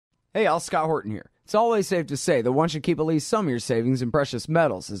Hey, all, Scott Horton here. It's always safe to say that one should keep at least some of your savings in precious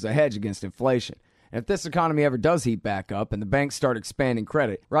metals as a hedge against inflation. And if this economy ever does heat back up and the banks start expanding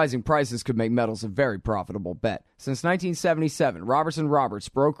credit, rising prices could make metals a very profitable bet. Since 1977, Robertson Roberts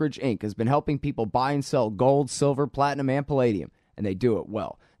Brokerage Inc. has been helping people buy and sell gold, silver, platinum, and palladium, and they do it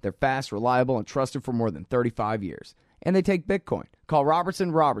well. They're fast, reliable, and trusted for more than 35 years. And they take Bitcoin. Call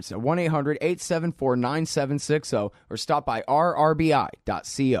Robertson Roberts at 1-800-874-9760 or stop by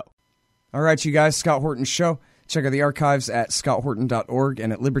rrbi.co. All right, you guys, Scott Horton Show. Check out the archives at scotthorton.org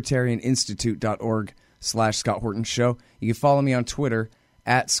and at libertarianinstitute.org/Scott Horton Show. You can follow me on Twitter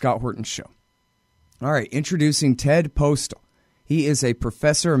at Scott Horton Show. All right, introducing Ted Postol. He is a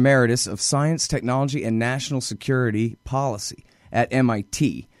professor emeritus of science, technology, and national security policy at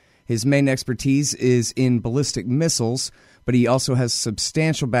MIT. His main expertise is in ballistic missiles, but he also has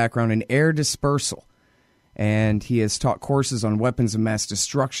substantial background in air dispersal. And he has taught courses on weapons of mass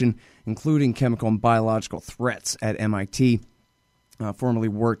destruction, including chemical and biological threats at MIT. Formerly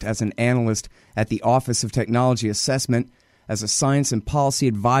worked as an analyst at the Office of Technology Assessment, as a science and policy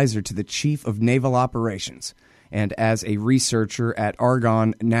advisor to the Chief of Naval Operations, and as a researcher at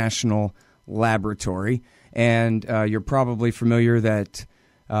Argonne National Laboratory. And you're probably familiar that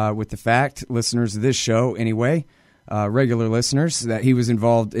with the fact, listeners of this show anyway, regular listeners, that he was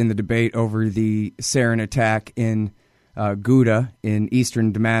involved in the debate over the sarin attack in Ghouta in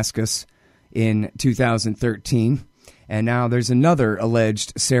eastern Damascus in 2013. And now there's another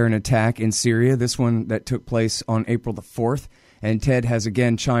alleged sarin attack in Syria, this one that took place on April the 4th. And Ted has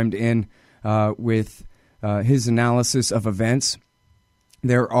again chimed in with his analysis of events.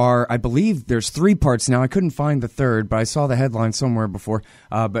 There are, I believe there's 3 parts now. I couldn't find the third, but I saw the headline somewhere before.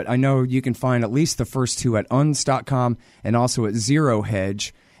 But I know you can find at least the first 2 at uns.com and also at Zero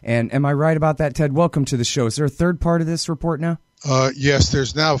Hedge. And am I right about that, Ted? Welcome to the show. Is there a third part of this report now? Yes,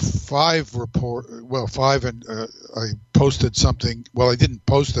 there's now 5 5, and I posted something. Well, I didn't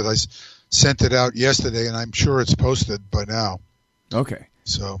post it. I sent it out yesterday, and I'm sure it's posted by now. Okay.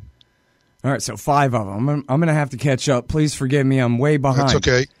 So... All right, so 5 of them. I'm going to have to catch up. Please forgive me. I'm way behind. That's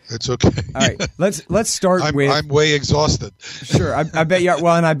okay. It's okay. All right, let's start with... I'm way exhausted. Sure, I bet you are.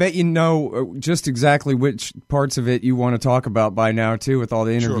 Well, and I bet you know just exactly which parts of it you want to talk about by now, too, with all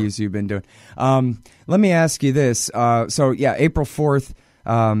the interviews you've been doing. Let me ask you this. So, yeah, April 4th,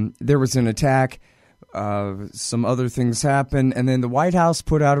 there was an attack. Some other things happened, and then the White House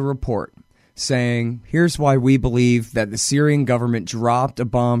put out a report saying, here's why we believe that the Syrian government dropped a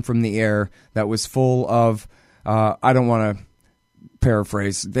bomb from the air that was full of, I don't want to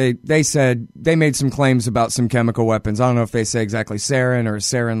paraphrase, they said, they made some claims about some chemical weapons. I don't know if they say exactly sarin or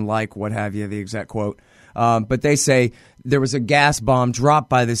sarin-like, what have you, the exact quote. But they say there was a gas bomb dropped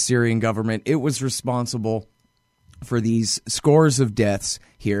by the Syrian government. It was responsible for these scores of deaths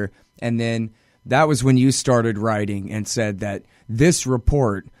here. And then that was when you started writing and said that this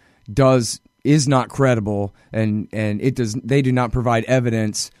report is not credible, and they do not provide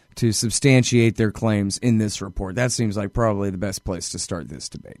evidence to substantiate their claims in this report. That seems like probably the best place to start this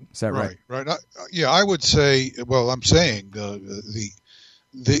debate. Is that right? Right. I would say. Well, I'm saying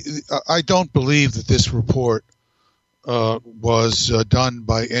I don't believe that this report was done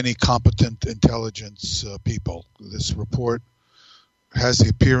by any competent intelligence people. This report has the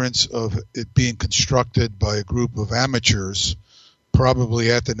appearance of it being constructed by a group of amateurs, probably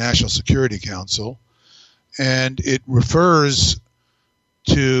at the National Security Council, and it refers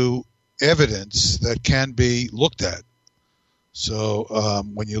to evidence that can be looked at. So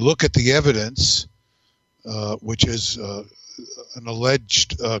when you look at the evidence, which is an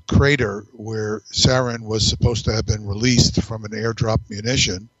alleged crater where sarin was supposed to have been released from an airdrop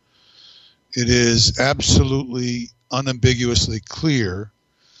munition, it is absolutely unambiguously clear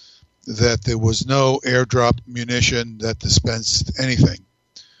that there was no airdrop munition that dispensed anything.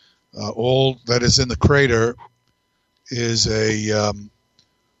 All that is in the crater is a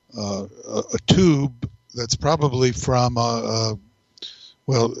tube that's probably from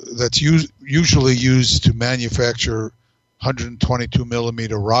that's usually used to manufacture 122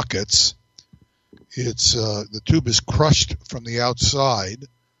 millimeter rockets. It's the tube is crushed from the outside,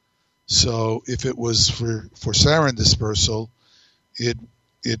 so if it was for sarin dispersal,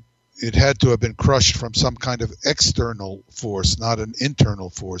 it had to have been crushed from some kind of external force, not an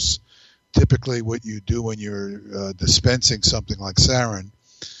internal force. Typically what you do when you're dispensing something like sarin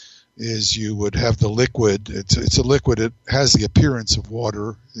is you would have the liquid. It's a liquid. It has the appearance of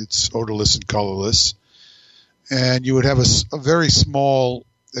water. It's odorless and colorless. And you would have a very small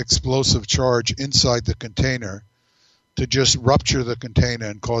explosive charge inside the container to just rupture the container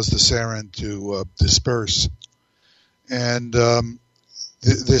and cause the sarin to disperse. And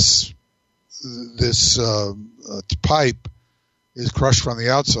this pipe is crushed from the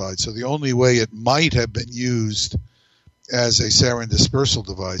outside. So the only way it might have been used as a sarin dispersal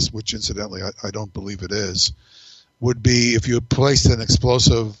device, which incidentally I don't believe it is, would be if you had placed an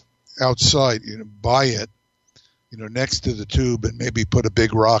explosive outside, by it, next to the tube, and maybe put a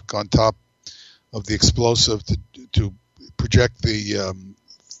big rock on top of the explosive to project the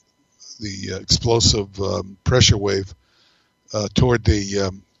explosive pressure wave toward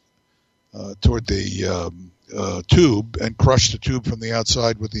the tube, and crush the tube from the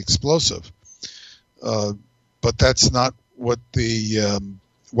outside with the explosive. But that's not what the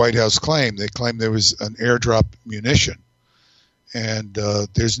White House claimed. They claimed there was an airdrop munition, and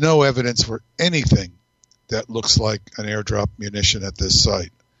there's no evidence for anything that looks like an airdrop munition at this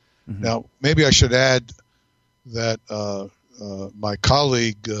site. Mm-hmm. Now, maybe I should add that my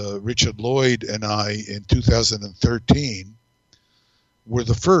colleague Richard Lloyd and I in 2013 were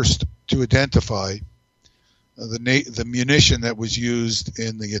the first to identify the munition that was used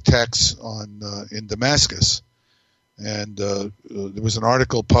in the attacks in Damascus. And there was an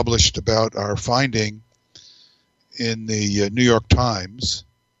article published about our finding in the New York Times.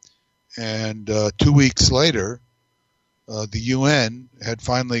 And 2 weeks later, the UN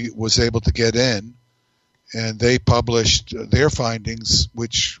finally was able to get in, and they published their findings,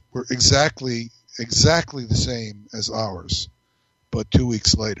 which were exactly the same as ours, but 2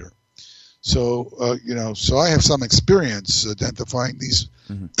 weeks later. So, so I have some experience identifying these,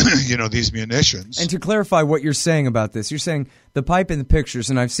 these munitions. And to clarify what you're saying about this, you're saying the pipe in the pictures,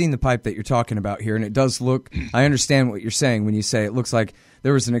 and I've seen the pipe that you're talking about here, and it does look, I understand what you're saying when you say it looks like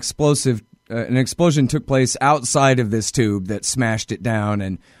there was an explosion took place outside of this tube that smashed it down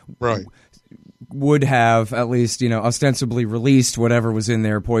and right. would have at least, ostensibly released whatever was in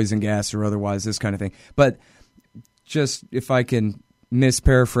there, poison gas or otherwise, this kind of thing. But just if I can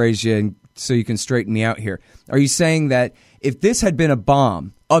misparaphrase you and so you can straighten me out here. Are you saying that if this had been a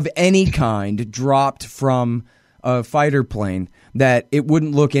bomb of any kind dropped from a fighter plane, that it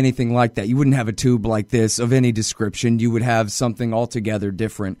wouldn't look anything like that? You wouldn't have a tube like this of any description. You would have something altogether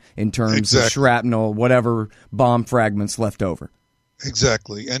different in terms of shrapnel, whatever bomb fragments left over.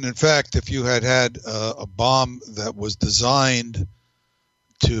 Exactly. And in fact, if you had a bomb that was designed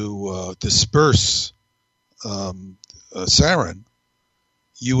to disperse sarin,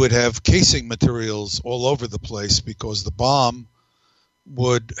 you would have casing materials all over the place because the bomb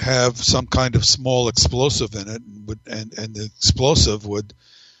would have some kind of small explosive in it, and the explosive would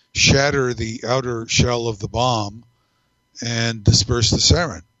shatter the outer shell of the bomb and disperse the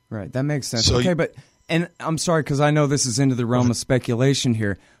sarin. Right, that makes sense. So and I'm sorry because I know this is into the realm of speculation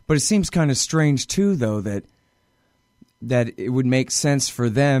here, but it seems kind of strange too, though, that it would make sense for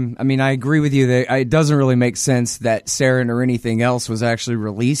them. I mean, I agree with you that it doesn't really make sense that sarin or anything else was actually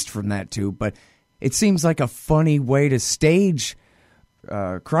released from that tube, but it seems like a funny way to stage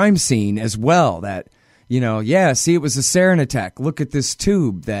crime scene as well. That, see, it was a sarin attack. Look at this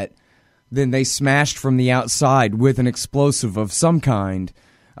tube that then they smashed from the outside with an explosive of some kind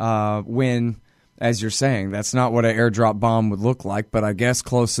when, as you're saying, that's not what an airdrop bomb would look like, but I guess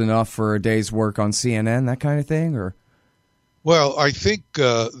close enough for a day's work on CNN, that kind of thing, or... Well, I think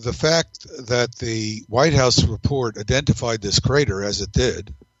the fact that the White House report identified this crater as it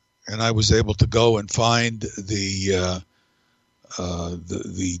did, and I was able to go and find the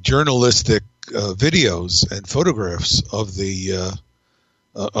journalistic videos and photographs of the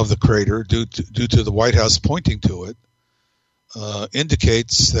crater due to the White House pointing to it,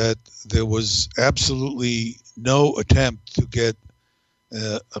 indicates that there was absolutely no attempt to get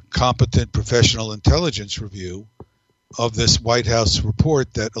a competent professional intelligence review of this White House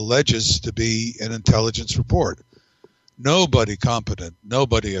report that alleges to be an intelligence report. Nobody competent,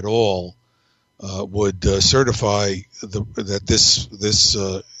 nobody at all, would certify that this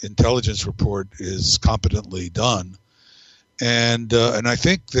intelligence report is competently done. And I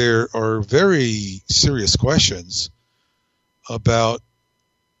think there are very serious questions about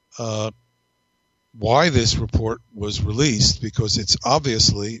why this report was released, because it's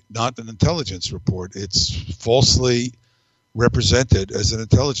obviously not an intelligence report. It's falsely represented as an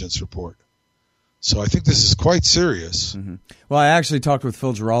intelligence report. So I think this is quite serious. Mm-hmm. Well, I actually talked with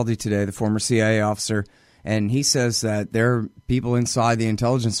Phil Giraldi today, the former CIA officer, and he says that there are people inside the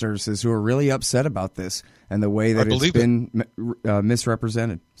intelligence services who are really upset about this and the way that it's been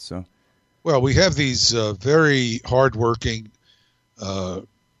misrepresented. So, well, we have these very hardworking,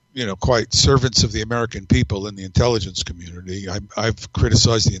 quite servants of the American people in the intelligence community. I've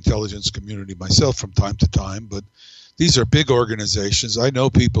criticized the intelligence community myself from time to time, but these are big organizations. I know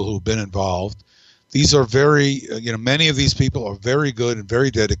people who've been involved. These are very, many of these people are very good and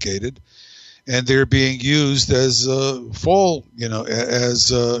very dedicated, and they're being used as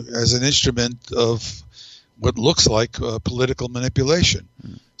as an instrument of what looks like political manipulation.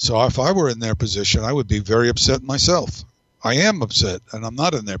 So if I were in their position, I would be very upset myself. I am upset, and I'm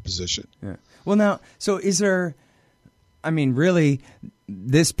not in their position. Yeah. Well, now, so is there? I mean, really,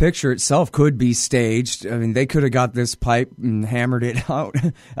 this picture itself could be staged. I mean, they could have got this pipe and hammered it out,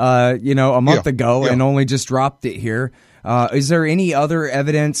 a month ago and only just dropped it here. Is there any other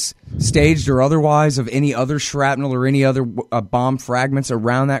evidence, staged or otherwise, of any other shrapnel or any other bomb fragments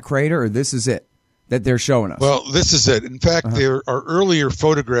around that crater, or this is it that they're showing us? Well, this is it. In fact, there are earlier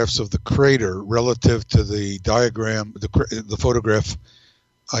photographs of the crater relative to the diagram, the photograph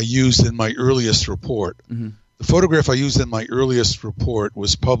I used in my earliest report. Mm-hmm. The photograph I used in my earliest report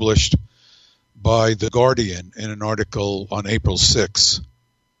was published by The Guardian in an article on April 6.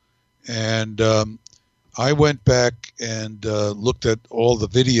 And I went back and looked at all the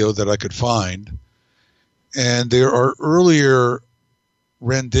video that I could find. And there are earlier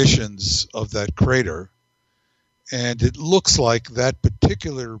renditions of that crater. And it looks like that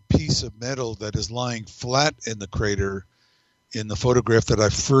particular piece of metal that is lying flat in the crater in the photograph that I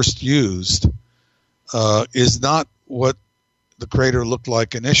first used is not what the crater looked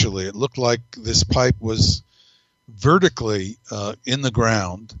like initially. It looked like this pipe was vertically in the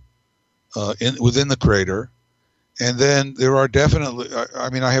ground, within the crater. And then there are definitely,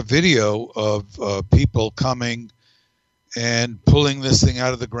 I have video of people coming and pulling this thing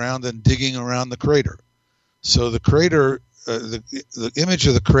out of the ground and digging around the crater. So the crater, the image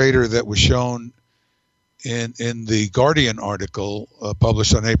of the crater that was shown in the Guardian article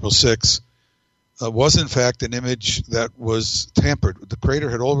published on April 6 was in fact an image that was tampered. The crater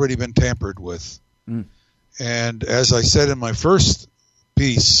had already been tampered with. Mm. And as I said in my first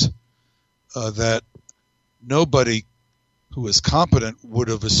piece, that nobody who is competent would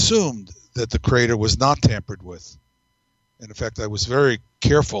have assumed that the crater was not tampered with. And in fact, I was very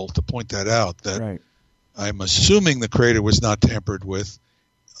careful to point that out, that right. I'm assuming the crater was not tampered with,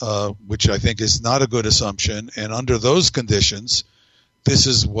 which I think is not a good assumption. And under those conditions, this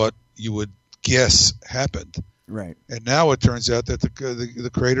is what you would guess happened. Right. And now it turns out that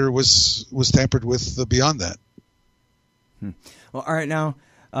the crater was tampered with beyond that. Well, all right. Now,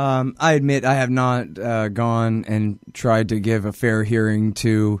 I admit I have not gone and tried to give a fair hearing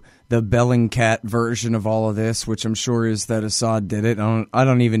to the Bellingcat version of all of this, which I'm sure is that Assad did it. I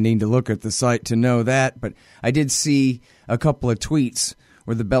don't even need to look at the site to know that, but I did see a couple of tweets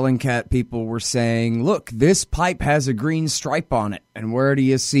where the Bellingcat people were saying, look, this pipe has a green stripe on it. And where do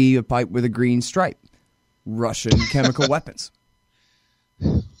you see a pipe with a green stripe? Russian chemical weapons.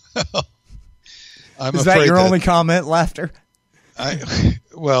 Is that your only comment, laughter?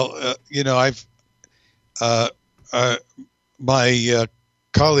 My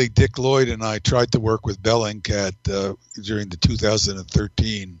colleague Dick Lloyd and I tried to work with Bellingcat during the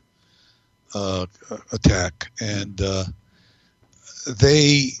 2013 attack, and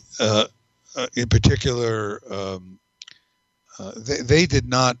they, in particular, they did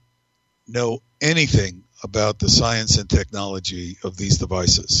not know anything about the science and technology of these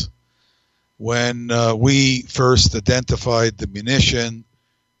devices. When we first identified the munition,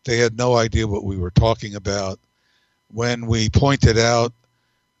 they had no idea what we were talking about. When we pointed out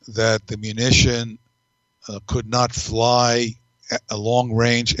that the munition could not fly a long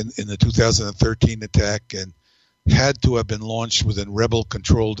range in the 2013 attack and had to have been launched within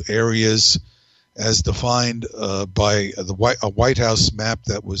rebel-controlled areas as defined by a White House map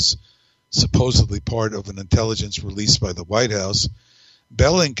that was supposedly part of an intelligence released by the White House,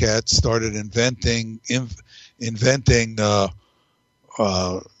 Bellingcat started inventing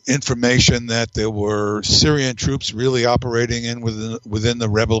information that there were Syrian troops really operating within the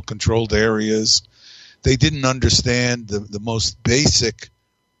rebel-controlled areas. They didn't understand the most basic,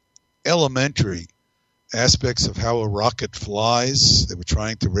 elementary aspects of how a rocket flies. They were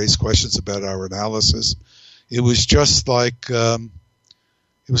trying to raise questions about our analysis. It was just like,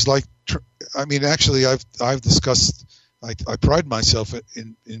 actually, I've discussed. I pride myself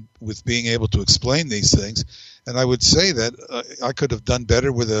with being able to explain these things, and I would say that I could have done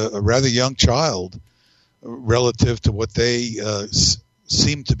better with a rather young child relative to what they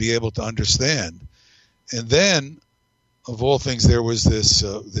seemed to be able to understand. And then, of all things, there was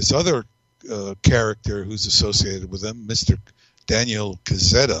this other character who's associated with them, Mr. Daniel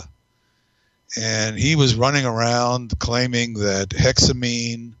Kazetta, and he was running around claiming that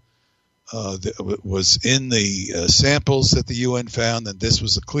hexamine was in the samples that the UN found, and this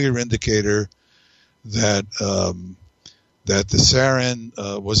was a clear indicator that that the sarin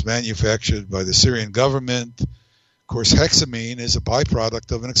was manufactured by the Syrian government. Of course, hexamine is a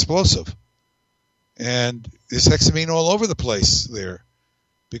byproduct of an explosive. And there's hexamine all over the place there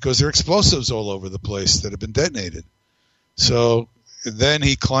because there are explosives all over the place that have been detonated. So then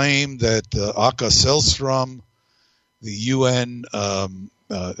he claimed that Akka Selstrom, the UN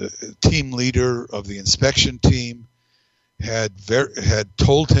team leader of the inspection team, had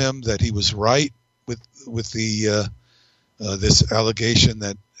told him that he was right with the this allegation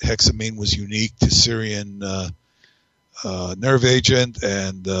that hexamine was unique to Syrian nerve agent,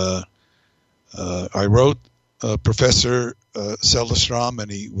 and I wrote Professor Selstrom,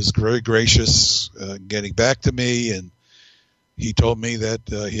 and he was very gracious getting back to me, and he told me that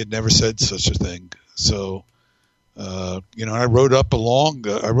he had never said such a thing. So, I wrote up a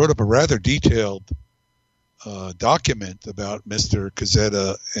rather detailed document about Mr.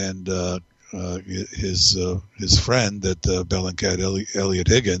 Kazetta and his friend at Bellingcat, Elliot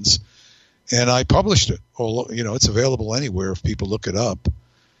Higgins, and I published it. It's available anywhere if people look it up.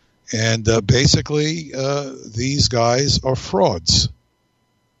 And basically, these guys are frauds.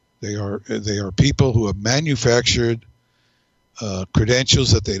 They are people who have manufactured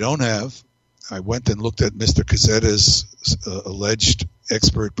credentials that they don't have. I went and looked at Mr. Kazetta's alleged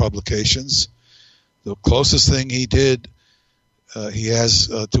expert publications. The closest thing he did, he has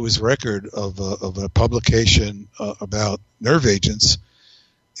to his record of a publication about nerve agents,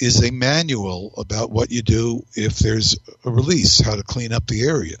 is a manual about what you do if there's a release, how to clean up the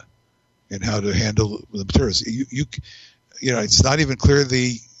area, and how to handle the materials. It's not even clear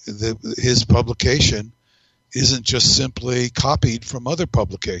his publication isn't just simply copied from other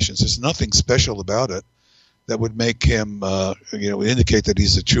publications. There's nothing special about it that would make him, indicate that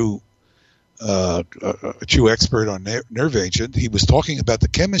he's a true expert on nerve agent. He was talking about the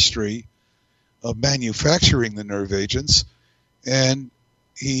chemistry of manufacturing the nerve agents, and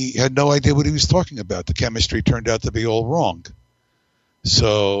he had no idea what he was talking about. The chemistry turned out to be all wrong.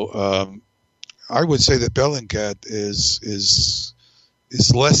 So I would say that Bellingcat is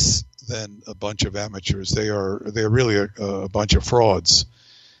less than a bunch of amateurs. They're really a bunch of frauds.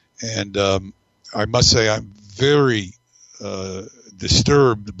 And I must say I'm very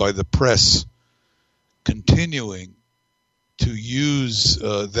disturbed by the press continuing to use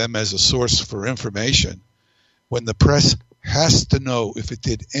them as a source for information when the press has to know, if it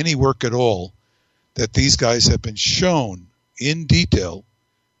did any work at all, that these guys have been shown in detail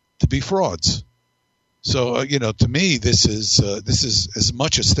to be frauds. So to me, this is as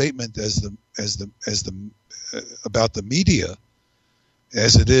much a statement about the media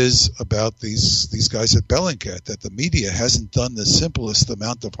as it is about these guys at Bellingcat, that the media hasn't done the simplest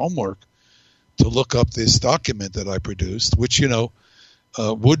amount of homework to look up this document that I produced, which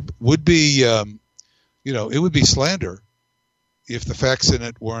would be it would be slander if the facts in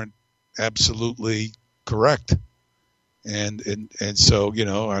it weren't absolutely correct. And so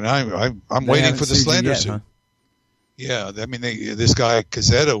and I'm waiting for the slander suit. Huh? Yeah, I mean this guy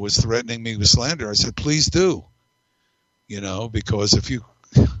Kazetta was threatening me with slander. I said, please do, because if you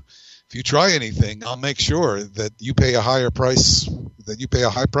try anything, I'll make sure that you pay a high price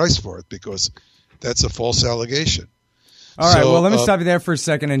for it, because that's a false allegation. All right, well, let me stop you there for a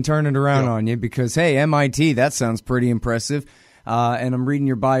second and turn it around on you, because hey, MIT, that sounds pretty impressive. And I'm reading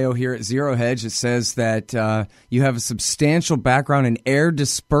your bio here at Zero Hedge. It says that you have a substantial background in air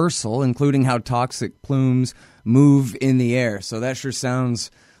dispersal, including how toxic plumes move in the air. So that sure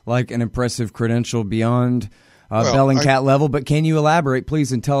sounds like an impressive credential beyond Bellingcat level. But can you elaborate,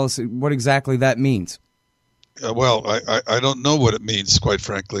 please, and tell us what exactly that means? I don't know what it means, quite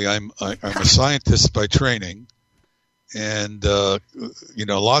frankly. I'm a scientist by training. And,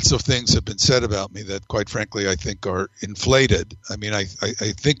 lots of things have been said about me that, quite frankly, I think are inflated. I mean, I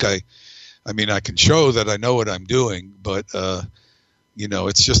think I can show that I know what I'm doing, but, I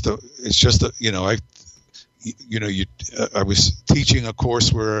was teaching a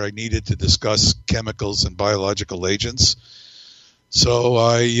course where I needed to discuss chemicals and biological agents. So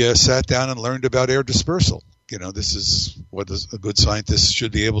I sat down and learned about air dispersal. This is what a good scientist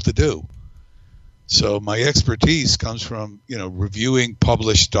should be able to do. So my expertise comes from, reviewing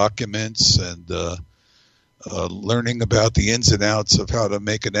published documents and learning about the ins and outs of how to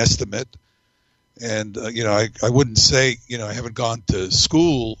make an estimate. And, I wouldn't say, I haven't gone to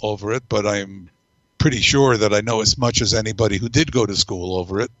school over it, but I'm pretty sure that I know as much as anybody who did go to school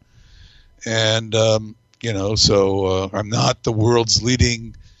over it. And, so I'm not the world's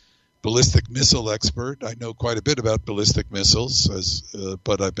leading ballistic missile expert. I know quite a bit about ballistic missiles,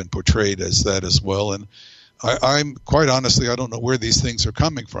 but I've been portrayed as that as well. And I'm quite honestly, I don't know where these things are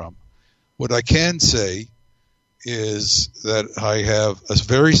coming from. What I can say is that I have a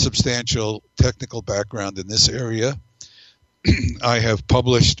very substantial technical background in this area. I have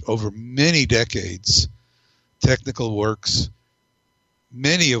published over many decades technical works,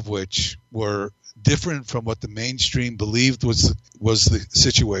 many of which were different from what the mainstream believed was the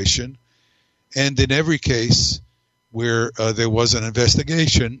situation. And in every case where there was an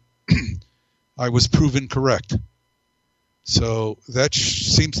investigation, I was proven correct. So that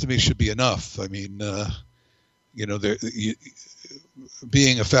seems to me should be enough. I mean,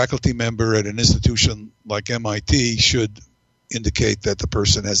 being a faculty member at an institution like MIT should indicate that the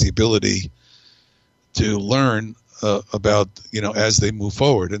person has the ability to learn about, as they move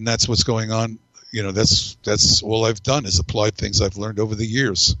forward. And that's what's going on. That's all I've done is applied things I've learned over the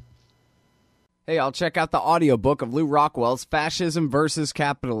years. Hey, I'll check out the audiobook of Lew Rockwell's Fascism versus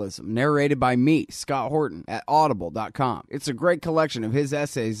Capitalism, narrated by me, Scott Horton, at audible.com. It's a great collection of his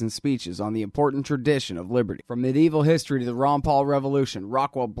essays and speeches on the important tradition of liberty. From medieval history to the Ron Paul Revolution,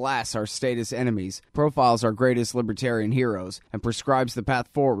 Rockwell blasts our status enemies, profiles our greatest libertarian heroes, and prescribes the path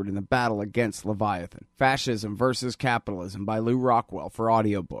forward in the battle against Leviathan. Fascism versus Capitalism by Lew Rockwell for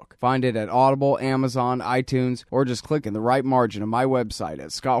audiobook. Find it at Audible, Amazon, iTunes, or just click in the right margin of my website at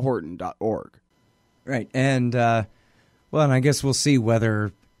scotthorton.org. Right, and and I guess we'll see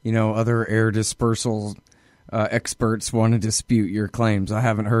whether other air dispersal experts want to dispute your claims. I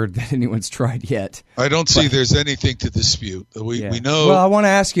haven't heard that anyone's tried yet. I don't see there's anything to dispute. We know. Well, I want to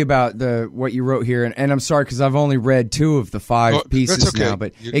ask you about what you wrote here, and I'm sorry because I've only read 2 of the 5 pieces okay. now.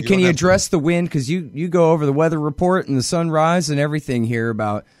 But can you address the wind? Because you go over the weather report and the sunrise and everything here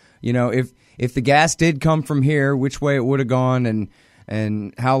about if the gas did come from here, which way it would have gone,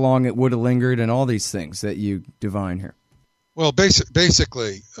 and how long it would have lingered, and all these things that you divine here. Well,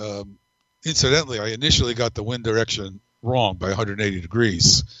 basically, incidentally, I initially got the wind direction wrong by 180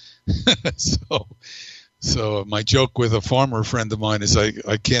 degrees. So my joke with a farmer friend of mine is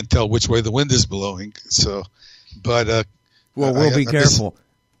I can't tell which way the wind is blowing. We'll be careful.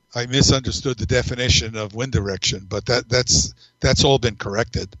 I misunderstood the definition of wind direction, but that's all been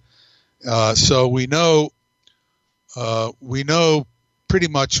corrected. So we know pretty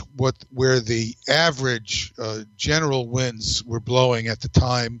much where the average general winds were blowing at the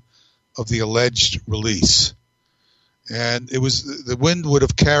time of the alleged release, and the wind would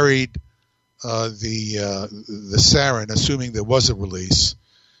have carried the sarin, assuming there was a release,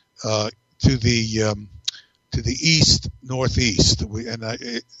 to the east northeast.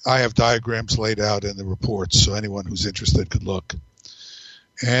 I have diagrams laid out in the reports, so anyone who's interested could look.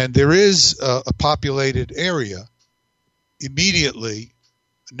 And there is a populated area immediately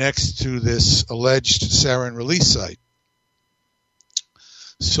next to this alleged sarin release site.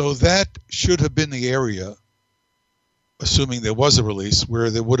 So that should have been the area, assuming there was a release, where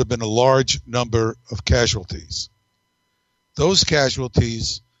there would have been a large number of casualties. Those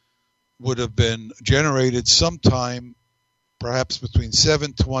casualties would have been generated sometime perhaps between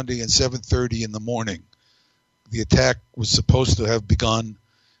 7:20 and 7:30 in the morning. The attack was supposed to have begun.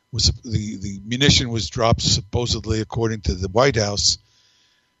 The munition was dropped supposedly, according to the White House,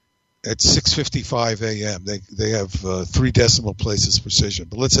 at 6:55 a.m. They have 3 decimal places precision,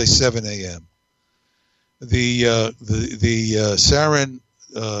 but let's say 7 a.m. The sarin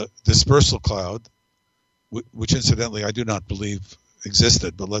dispersal cloud, which incidentally I do not believe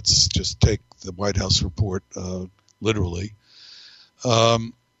existed, but let's just take the White House report literally.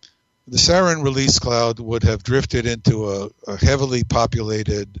 The sarin release cloud would have drifted into a heavily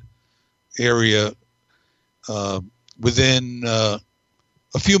populated area within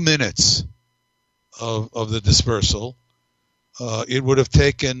a few minutes of the dispersal. It would have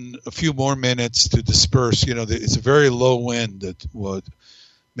taken a few more minutes to disperse. It's a very low wind that would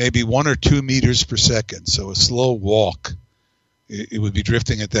maybe 1 or 2 meters per second, so a slow walk. It would be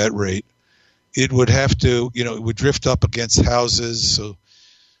drifting at that rate. It would have to, it would drift up against houses,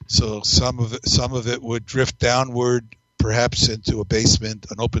 so some of it would drift downward, perhaps into a basement,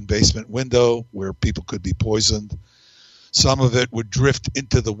 an open basement window where people could be poisoned. Some of it would drift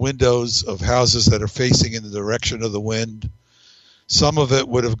into the windows of houses that are facing in the direction of the wind. Some of it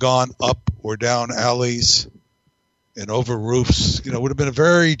would have gone up or down alleys and over roofs. It would have been a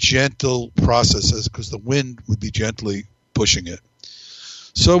very gentle process because the wind would be gently pushing it.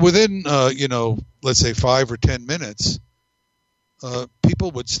 So within, let's say 5 or 10 minutes,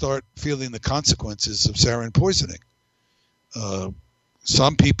 people would start feeling the consequences of sarin poisoning.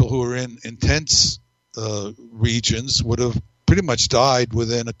 Some people who are in intense regions would have pretty much died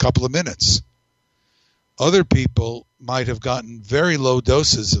within a couple of minutes. Other people might have gotten very low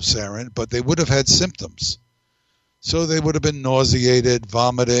doses of sarin, but they would have had symptoms. So they would have been nauseated,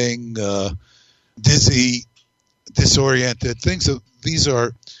 vomiting, dizzy, disoriented. These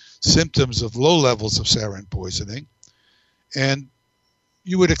are symptoms of low levels of sarin poisoning, and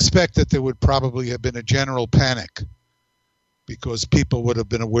you would expect that there would probably have been a general panic because people would have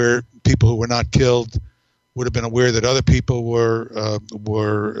been aware, people who were not killed would have been aware that other people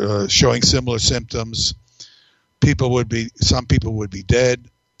were showing similar symptoms. Some people would be dead,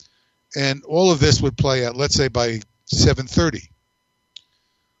 and all of this would play out, let's say, by 7:30.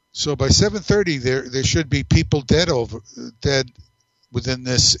 So by 7:30, there should be people dead within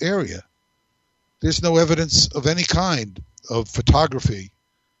this area. There's no evidence of any kind of photography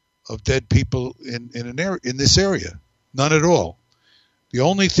of dead people in this area. None at all. The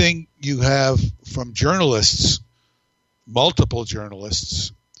only thing you have from journalists, multiple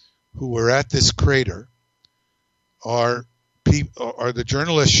journalists, who were at this crater, are the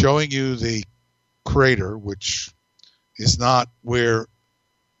journalists showing you the crater, which is not where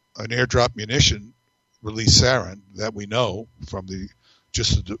an airdrop munition released sarin, that we know from the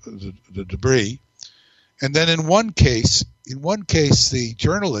debris. And then in one case, the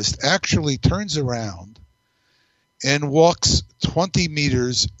journalist actually turns around and walks 20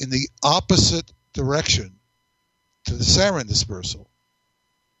 meters in the opposite direction to the sarin dispersal,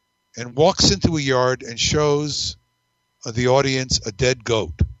 and walks into a yard and shows the audience a dead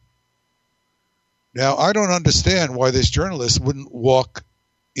goat. Now, I don't understand why this journalist wouldn't walk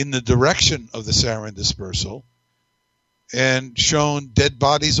in the direction of the sarin dispersal and shown dead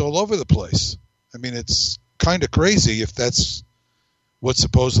bodies all over the place. I mean, it's kind of crazy if that's what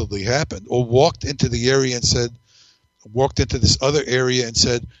supposedly happened. Or walked into the area and walked into this other area and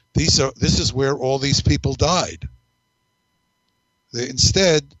said, this is where all these people died.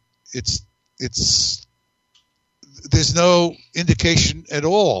 Instead, there's no indication at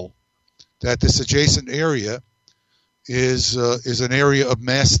all that this adjacent area is an area of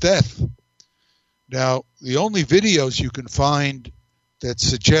mass death. Now, the only videos you can find that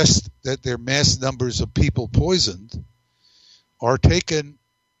suggest that there are mass numbers of people poisoned are taken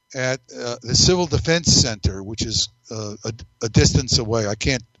at the Civil Defense Center, which is a distance away.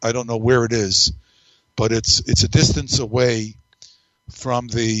 I don't know where it is, but it's a distance away from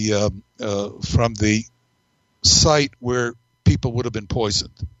the site where people would have been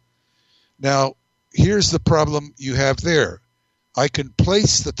poisoned. Now, here's the problem you have there. I can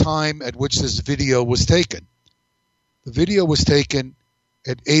place the time at which this video was taken. The video was taken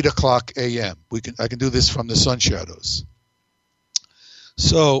at 8 o'clock a.m. I can do this from the sun shadows.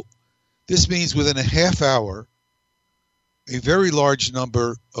 So this means within a half hour, a very large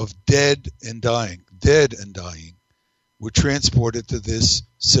number of dead and dying were transported to this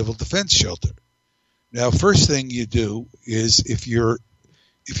civil defense shelter. Now, first thing you do is if you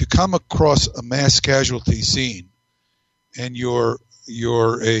come across a mass casualty scene and you're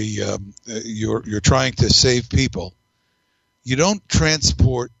trying to save people, you don't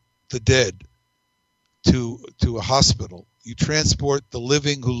transport the dead to a hospital. You transport the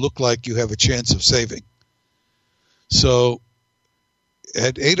living who look like you have a chance of saving. So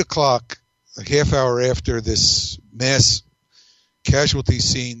at 8 o'clock, a half hour after this mass casualty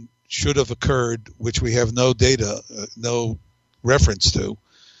scene should have occurred, which we have no data, no reference to,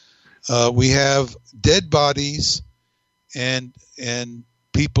 we have dead bodies and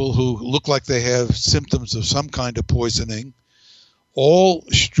people who look like they have symptoms of some kind of poisoning, all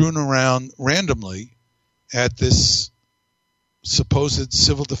strewn around randomly at this supposed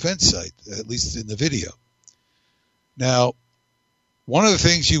civil defense site, at least in the video. Now, one of the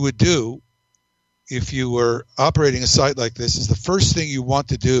things you would do if you were operating a site like this is the first thing you want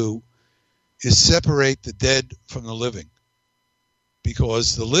to do is separate the dead from the living,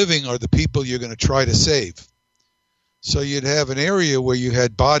 because the living are the people you're going to try to save. So you'd have an area where you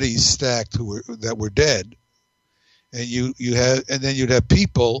had bodies stacked that were dead, and then you'd have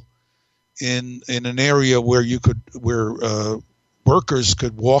people in an area where workers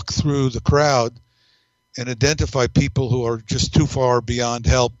could walk through the crowd and identify people who are just too far beyond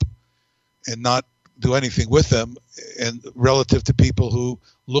help and not do anything with them, and relative to people who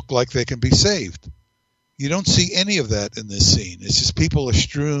look like they can be saved. You don't see any of that in this scene. It's just people are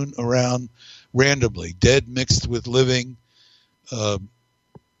strewn around randomly, dead mixed with living.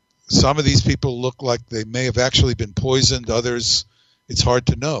 Some of these people look like they may have actually been poisoned. Others, it's hard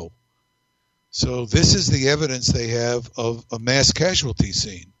to know. So this is the evidence they have of a mass casualty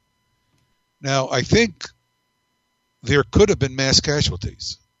scene. Now, I think there could have been mass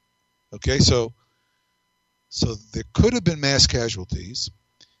casualties. Okay, so there could have been mass casualties,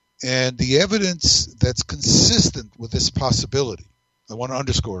 and the evidence that's consistent with this possibility, I want to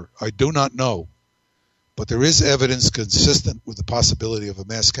underscore, I do not know, but there is evidence consistent with the possibility of a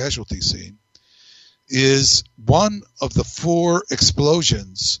mass casualty scene, is one of the 4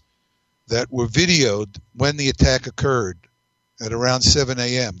 explosions that were videoed when the attack occurred at around 7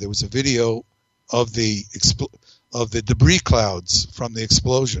 a.m. There was a video of the debris clouds from the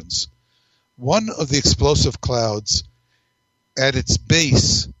explosions. One of the explosive clouds at its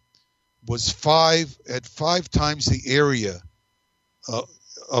base was 5 times the area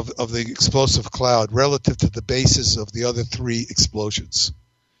of the explosive cloud relative to the bases of the other 3 explosions.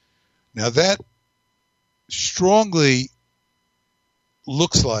 Now that strongly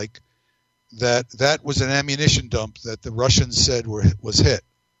looks like that was an ammunition dump that the Russians said was hit,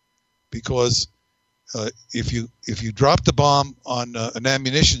 because if you dropped the bomb on an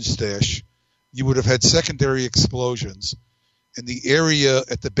ammunition stash, you would have had secondary explosions, and the area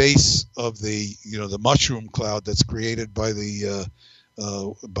at the base of the mushroom cloud that's created by the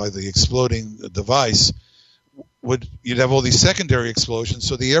exploding device, you'd have all these secondary explosions,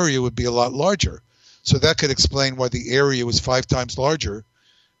 so the area would be a lot larger. So that could explain why the area was 5 times larger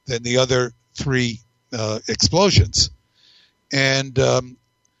than the other 3 explosions. And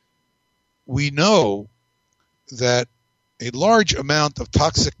we know that a large amount of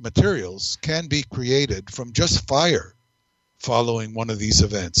toxic materials can be created from just fire following one of these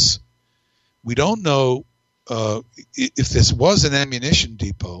events. We don't know if this was an ammunition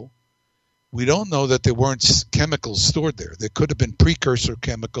depot. We don't know that there weren't chemicals stored there. There could have been precursor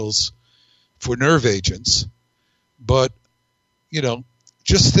chemicals for nerve agents, but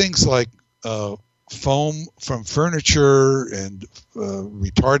just things like foam from furniture and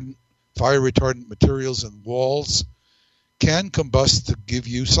fire retardant materials and walls can combust to give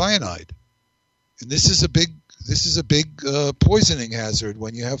you cyanide, and this is a big poisoning hazard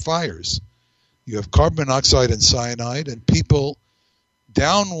when you have fires. You have carbon monoxide and cyanide, and people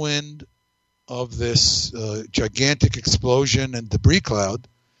downwind of this gigantic explosion and debris cloud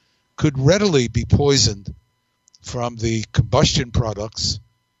could readily be poisoned from the combustion products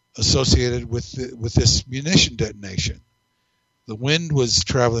associated with this munition detonation. The wind was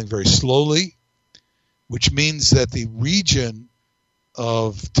traveling very slowly, which means that the region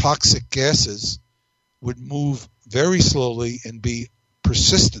of toxic gases would move very slowly and be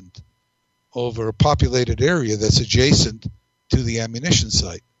persistent over a populated area that's adjacent to the ammunition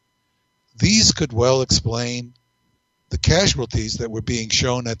site. These could well explain the casualties that were being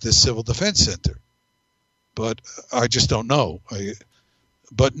shown at this Civil Defense Center. But I just don't know. The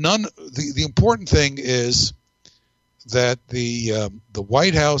important thing is that the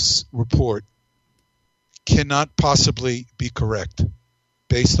White House report cannot possibly be correct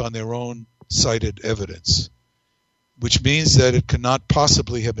based on their own cited evidence, which means that it cannot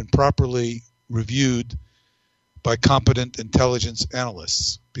possibly have been properly reviewed by competent intelligence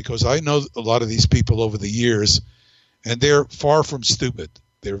analysts, because I know a lot of these people over the years, and they're far from stupid.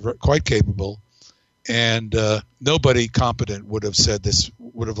 They're quite capable, and nobody competent would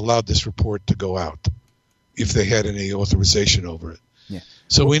have allowed this report to go out if they had any authorization over it. Yeah.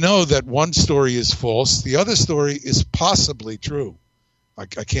 So we know that one story is false. The other story is possibly true. I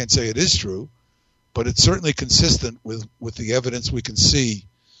can't say it is true, but it's certainly consistent with the evidence we can see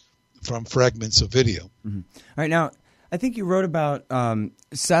from fragments of video. Mm-hmm. All right, now, I think you wrote about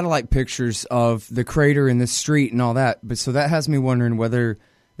satellite pictures of the crater in the street and all that, but so that has me wondering whether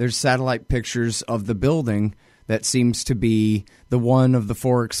there's satellite pictures of the building that seems to be the one of the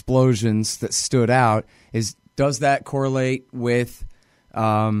 4 explosions that stood out. Does that correlate with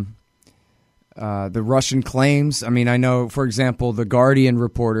the Russian claims? I mean, I know, for example, the Guardian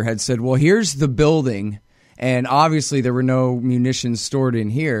reporter had said, well, here's the building, and obviously there were no munitions stored in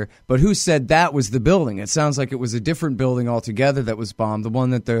here, but who said that was the building? It sounds like it was a different building altogether that was bombed, the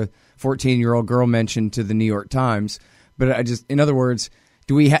one that the 14-year-old girl mentioned to the New York Times. But in other words,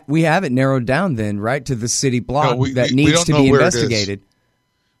 do we have it narrowed down then, right, to the city block that needs to be investigated?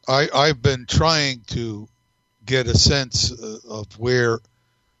 I've been trying to get a sense of where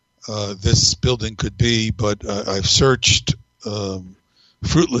this building could be, but I've searched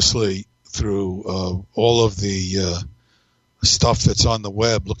fruitlessly through all of the stuff that's on the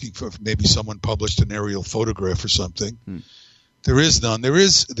web, looking for maybe someone published an aerial photograph or something. There is none. There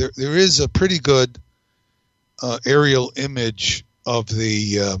is a pretty good aerial image of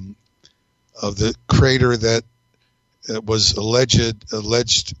the crater that was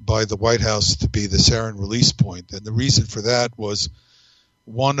alleged by the White House to be the sarin release point, and the reason for that was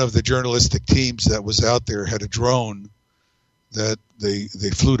one of the journalistic teams that was out there had a drone that they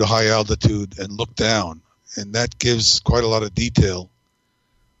flew to high altitude and looked down, and that gives quite a lot of detail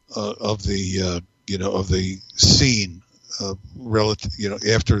of the scene relative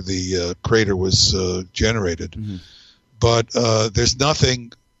after the crater was generated. Mm-hmm. But there's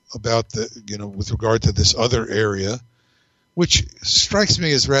nothing about with regard to this other area, which strikes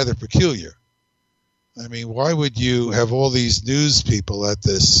me as rather peculiar. I mean, why would you have all these news people at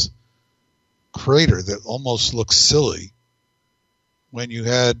this crater that almost looks silly when you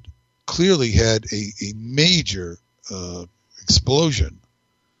clearly had a major explosion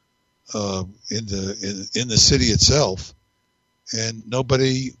in the city itself, and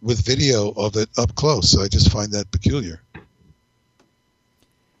nobody with video of it up close? I just find that peculiar.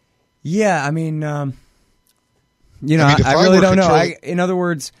 Yeah, I mean, I really don't know. In other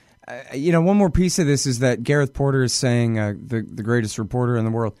words, one more piece of this is that Gareth Porter is saying, the greatest reporter in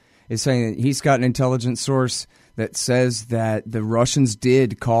the world, is saying that he's got an intelligence source that says that the Russians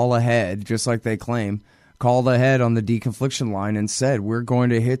did call ahead, just like they claim, called ahead on the deconfliction line and said, we're going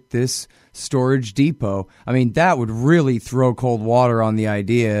to hit this storage depot. I mean, that would really throw cold water on the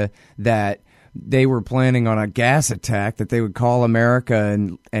idea that they were planning on a gas attack, that they would call America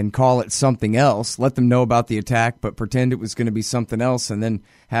and call it something else, let them know about the attack, but pretend it was going to be something else and then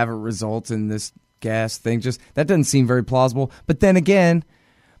have it result in this gas thing. Just that doesn't seem very plausible. But then again,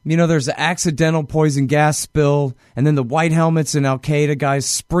 there's an accidental poison gas spill, and then the white helmets and Al-Qaeda guys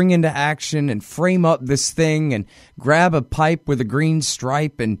spring into action and frame up this thing and grab a pipe with a green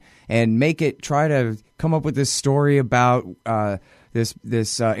stripe and try to come up with this story about this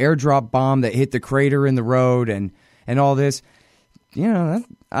airdrop bomb that hit the crater in the road and all this.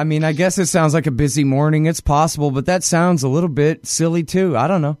 I mean, I guess it sounds like a busy morning. It's possible, but that sounds a little bit silly too. I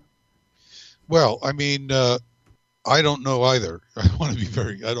don't know. Well, I mean, I don't know either. I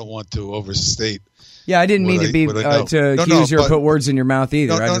don't want to overstate. Yeah, I didn't mean to accuse you or put words in your mouth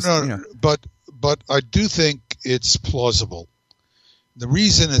either. No. But I do think it's plausible. The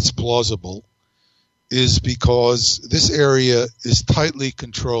reason it's plausible is because this area is tightly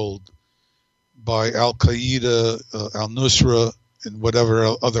controlled by Al-Qaeda, Al-Nusra, and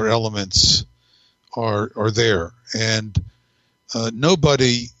whatever other elements are there. And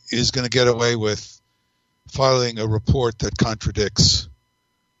nobody is going to get away with filing a report that contradicts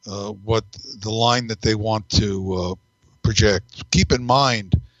what the line that they want to project. Keep in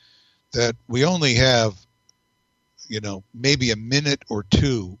mind that we only have, maybe a minute or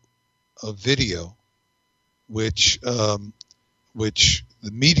two of video, which the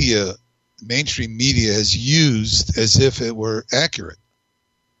mainstream media has used as if it were accurate,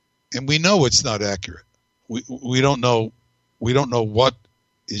 and we know it's not accurate. We don't know what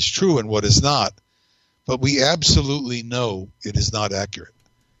is true and what is not. But we absolutely know it is not accurate.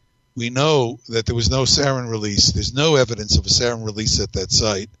 We know that there was no sarin release. There's no evidence of a sarin release at that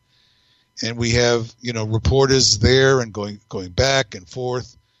site. And we have, reporters there and going back and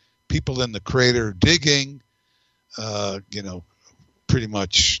forth, people in the crater digging, pretty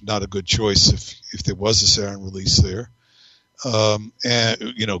much not a good choice if there was a sarin release there.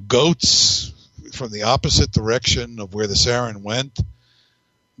 And, goats from the opposite direction of where the sarin went.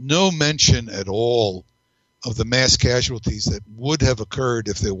 No mention at all of the mass casualties that would have occurred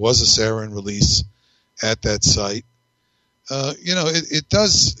if there was a sarin release at that site. It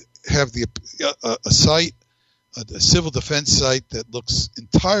does have a site, a civil defense site that looks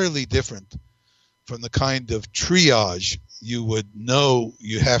entirely different from the kind of triage you would know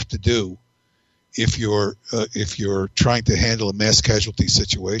you have to do if you're trying to handle a mass casualty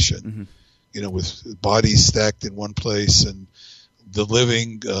situation. Mm-hmm. With bodies stacked in one place and the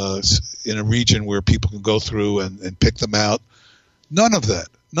living in a region where people can go through and pick them out. None of that.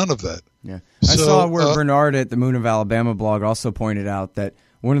 Yeah, I saw where Bernard at the Moon of Alabama blog also pointed out that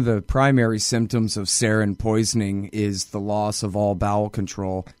one of the primary symptoms of sarin poisoning is the loss of all bowel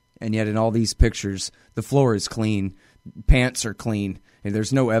control. And yet in all these pictures, the floor is clean, pants are clean, and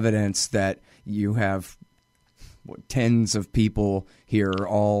there's no evidence that you have tens of people here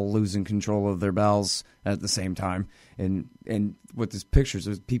all losing control of their bowels at the same time. And what this pictures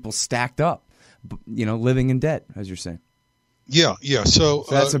is people stacked up, living in debt, as you're saying. Yeah. So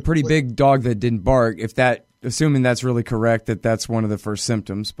that's a pretty big dog that didn't bark. Assuming that's really correct, that's one of the first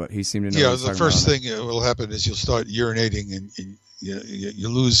symptoms. But he seemed to know. Yeah, the first thing that will happen is you'll start urinating, and you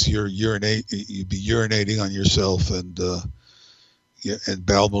lose your urinate. You'd be urinating on yourself, and your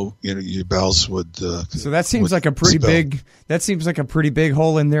bowels would. So that seems like a pretty big. That seems like a pretty big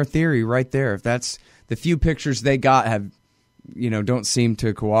hole in their theory, right there. If that's the few pictures they got have, don't seem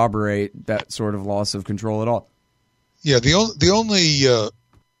to corroborate that sort of loss of control at all. Yeah, the only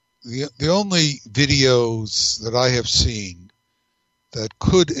videos that I have seen that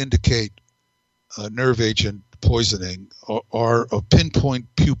could indicate nerve agent poisoning are of pinpoint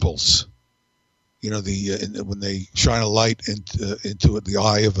pupils. When they shine a light into the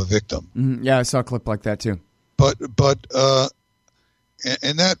eye of a victim. Mm-hmm. Yeah, I saw a clip like that too. But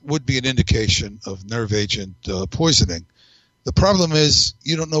and that would be an indication of nerve agent poisoning. The problem is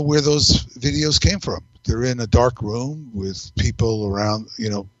you don't know where those videos came from. They're in a dark room with people around,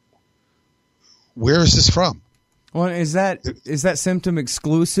 where is this from? Well, is that symptom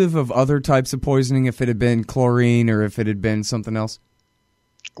exclusive of other types of poisoning if it had been chlorine or if it had been something else?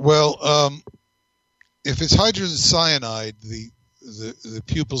 Well, if it's hydrogen cyanide, the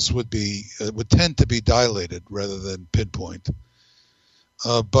pupils would tend to be dilated rather than pinpoint.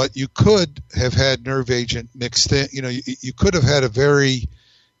 But you could have had nerve agent mixed in. You could have had a very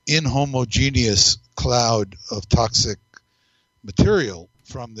inhomogeneous cloud of toxic material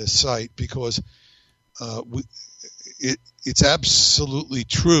from this site because it's absolutely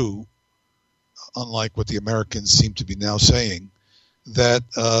true, unlike what the Americans seem to be now saying, that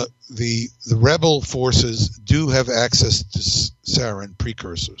the rebel forces do have access to sarin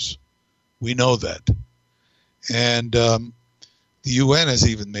precursors. We know that. And the UN has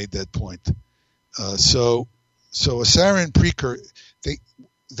even made that point. So a sarin precursor,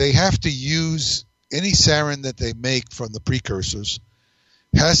 they have to use any sarin that they make from the precursors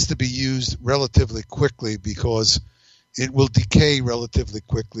has to be used relatively quickly because it will decay relatively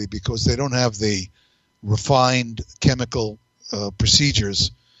quickly because they don't have the refined chemical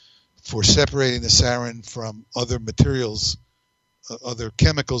procedures for separating the sarin from other materials, other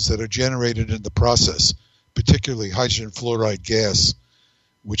chemicals that are generated in the process, particularly hydrogen fluoride gas,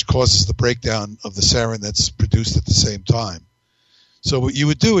 which causes the breakdown of the sarin that's produced at the same time. So what you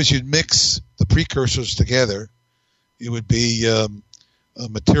would do is you'd mix the precursors together. It would be a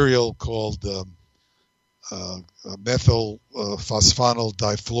material called methyl phosphonyl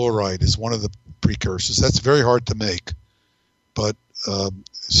difluoride is one of the precursors. That's very hard to make, but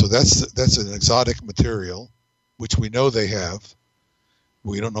so that's an exotic material, which we know they have.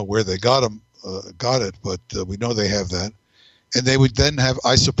 We don't know where they got it, but we know they have that. And they would then have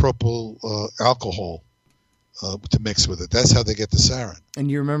isopropyl alcohol to mix with it. That's how they get the sarin.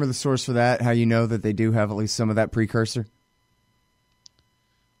 And you remember the source for that? How you know that they do have at least some of that precursor?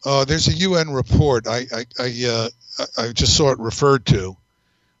 There's a UN report. I just saw it referred to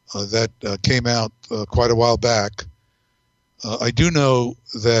that came out quite a while back. I do know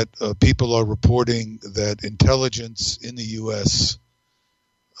that people are reporting that intelligence in the U.S.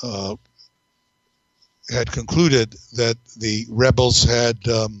 Had concluded that the rebels had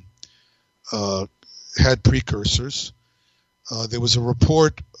precursors. There was a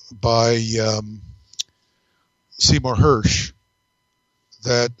report by Seymour Hersh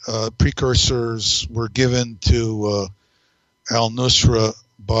that precursors were given to al-Nusra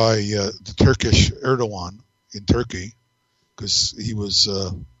by the Turkish Erdogan in Turkey because he was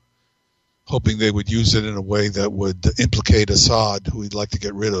hoping they would use it in a way that would implicate Assad, who he'd like to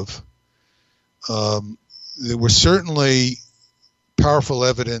get rid of. There was certainly powerful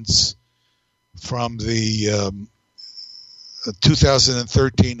evidence from the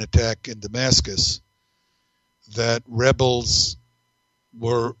 2013 attack in Damascus that rebels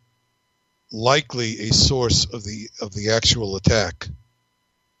were likely a source of the actual attack.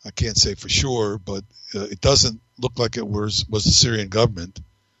 I can't say for sure, but it doesn't look like it was the Syrian government.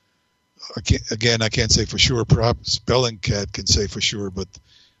 I can't say for sure. Perhaps Bellingcat can say for sure, but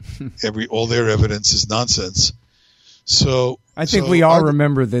all their evidence is nonsense. So I think we all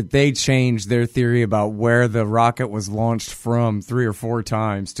remember that they changed their theory about where the rocket was launched from 3 or 4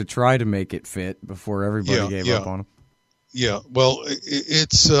 times to try to make it fit before everybody gave up on them. Yeah, well,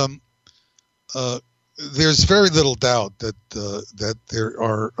 it's there's very little doubt that there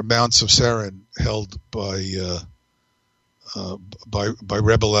are amounts of sarin held by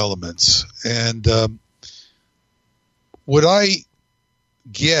rebel elements, and what I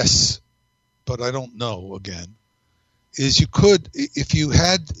guess, but I don't know again, is you could, if you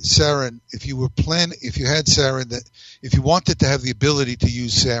had sarin, if you wanted to have the ability to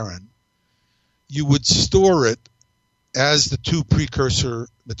use sarin, you would store it as the 2 precursor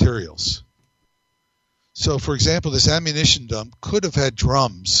materials. So, for example, this ammunition dump could have had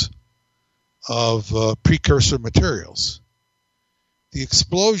drums of precursor materials. The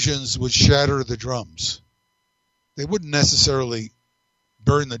explosions would shatter the drums. They wouldn't necessarily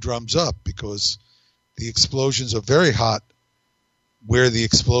burn the drums up because the explosions are very hot where the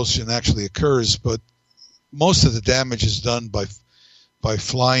explosion actually occurs, but most of the damage is done by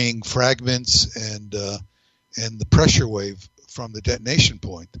flying fragments and the pressure wave from the detonation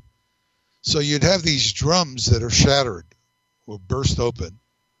point. So you'd have these drums that are shattered or burst open,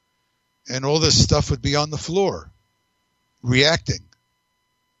 and all this stuff would be on the floor reacting.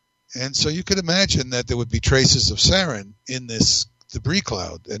 And so you could imagine that there would be traces of sarin in this debris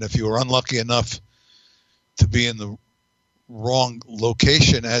cloud. And if you were unlucky enough to be in the wrong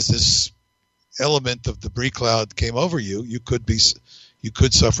location as this element of debris cloud came over you, you could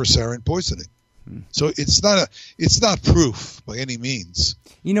suffer sarin poisoning. So it's not proof by any means.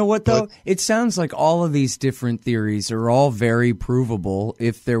 You know what, though? It sounds like all of these different theories are all very provable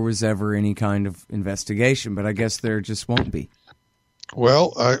if there was ever any kind of investigation, but I guess there just won't be.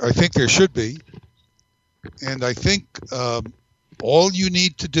 Well, I think there should be. And I think all you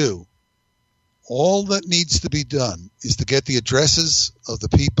need to do, all that needs to be done is to get the addresses of the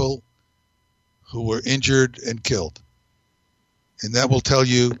people who were injured and killed. And that will tell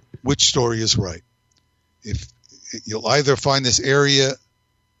you which story is right. If you'll either find this area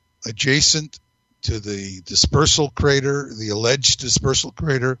adjacent to the dispersal crater, the alleged dispersal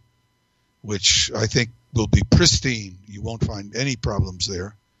crater, which I think will be pristine. You won't find any problems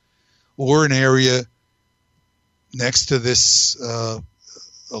there. Or an area next to this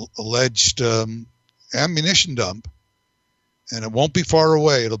alleged ammunition dump, and it won't be far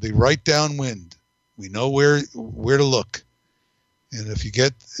away. It'll be right downwind. We know where to look. And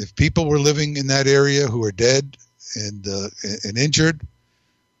if people were living in that area who are dead and injured,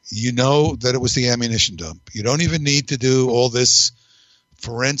 you know that it was the ammunition dump. You don't even need to do all this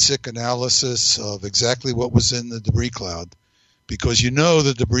forensic analysis of exactly what was in the debris cloud, because you know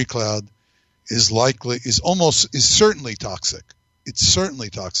the debris cloud is certainly toxic. It's certainly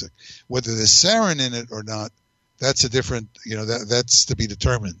toxic. Whether there's sarin in it or not, that's a different, that's to be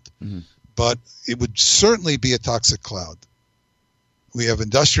determined. Mm-hmm. But it would certainly be a toxic cloud. We have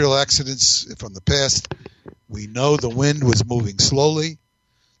industrial accidents from the past. We know the wind was moving slowly,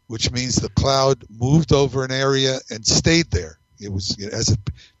 which means the cloud moved over an area and stayed there. It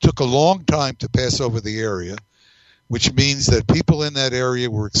took a long time to pass over the area, which means that people in that area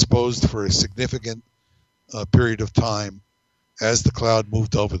were exposed for a significant period of time as the cloud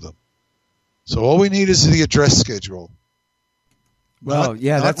moved over them. So all we need is the address schedule. Well,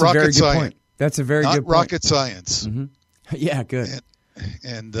 that's a very good point. That's a very good point. Not rocket science. Mm-hmm. Yeah, good.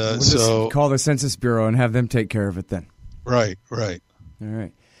 And we'll just call the Census Bureau and have them take care of it then. Right. All right. All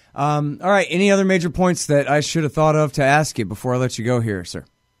right. Any other major points that I should have thought of to ask you before I let you go here, sir?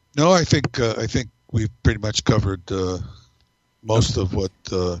 No, I think we've pretty much covered most of what.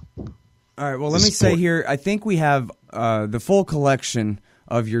 All right. Well, let me say here, I think we have the full collection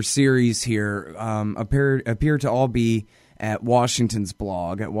of your series here appear to all be at Washington's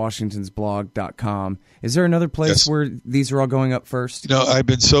blog, at washingtonsblog.com. Is there another place where these are all going up first? I've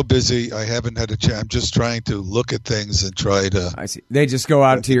been so busy, I haven't had a chance. I'm just trying to look at things and try to... I see. They just go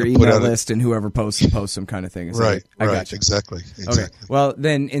out to your email list and whoever posts them kind of thing. Right, I got you. Exactly. Okay. Well,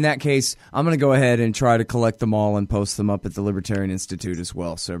 then, in that case, I'm going to go ahead and try to collect them all and post them up at the Libertarian Institute as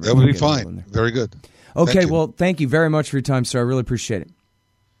well. So that would be fine. Very good. Okay, thank you very much for your time, sir. I really appreciate it.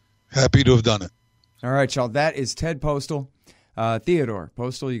 Happy to have done it. All right, y'all. That is Ted Postol, Theodore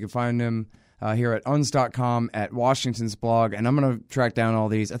Postol. You can find him here at uns.com, at Washington's blog, and I'm going to track down all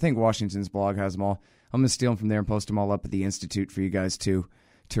these. I think Washington's blog has them all. I'm going to steal them from there and post them all up at the Institute for you guys to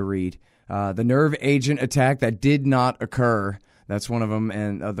read. The nerve agent attack that did not occur, that's one of them,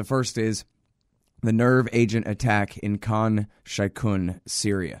 and the first is the nerve agent attack in Khan Shaykhun,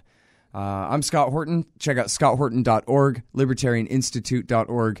 Syria. I'm Scott Horton. Check out scotthorton.org,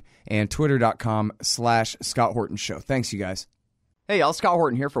 libertarianinstitute.org, and twitter.com/Scott Horton Show. Thanks, you guys. Hey, y'all, Scott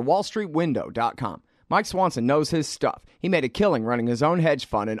Horton here for WallStreetWindow.com. Mike Swanson knows his stuff. He made a killing running his own hedge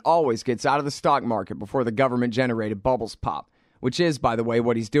fund and always gets out of the stock market before the government-generated bubbles pop, which is, by the way,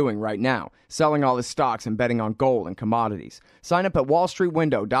 what he's doing right now, selling all his stocks and betting on gold and commodities. Sign up at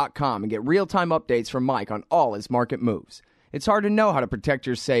WallStreetWindow.com and get real-time updates from Mike on all his market moves. It's hard to know how to protect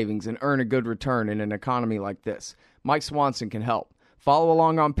your savings and earn a good return in an economy like this. Mike Swanson can help. Follow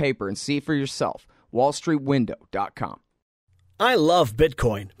along on paper and see for yourself. WallStreetWindow.com. I love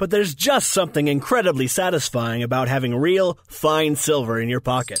Bitcoin, but there's just something incredibly satisfying about having real, fine silver in your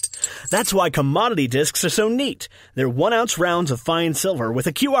pocket. That's why commodity discs are so neat. They're 1-ounce rounds of fine silver with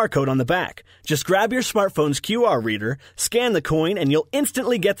a QR code on the back. Just grab your smartphone's QR reader, scan the coin, and you'll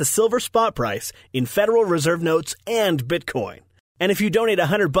instantly get the silver spot price in Federal Reserve notes and Bitcoin. And if you donate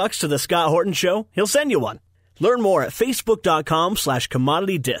 $100 to the Scott Horton Show, he'll send you one. Learn more at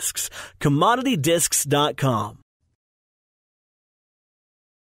facebook.com/commoditydiscs. commoditydiscs.com.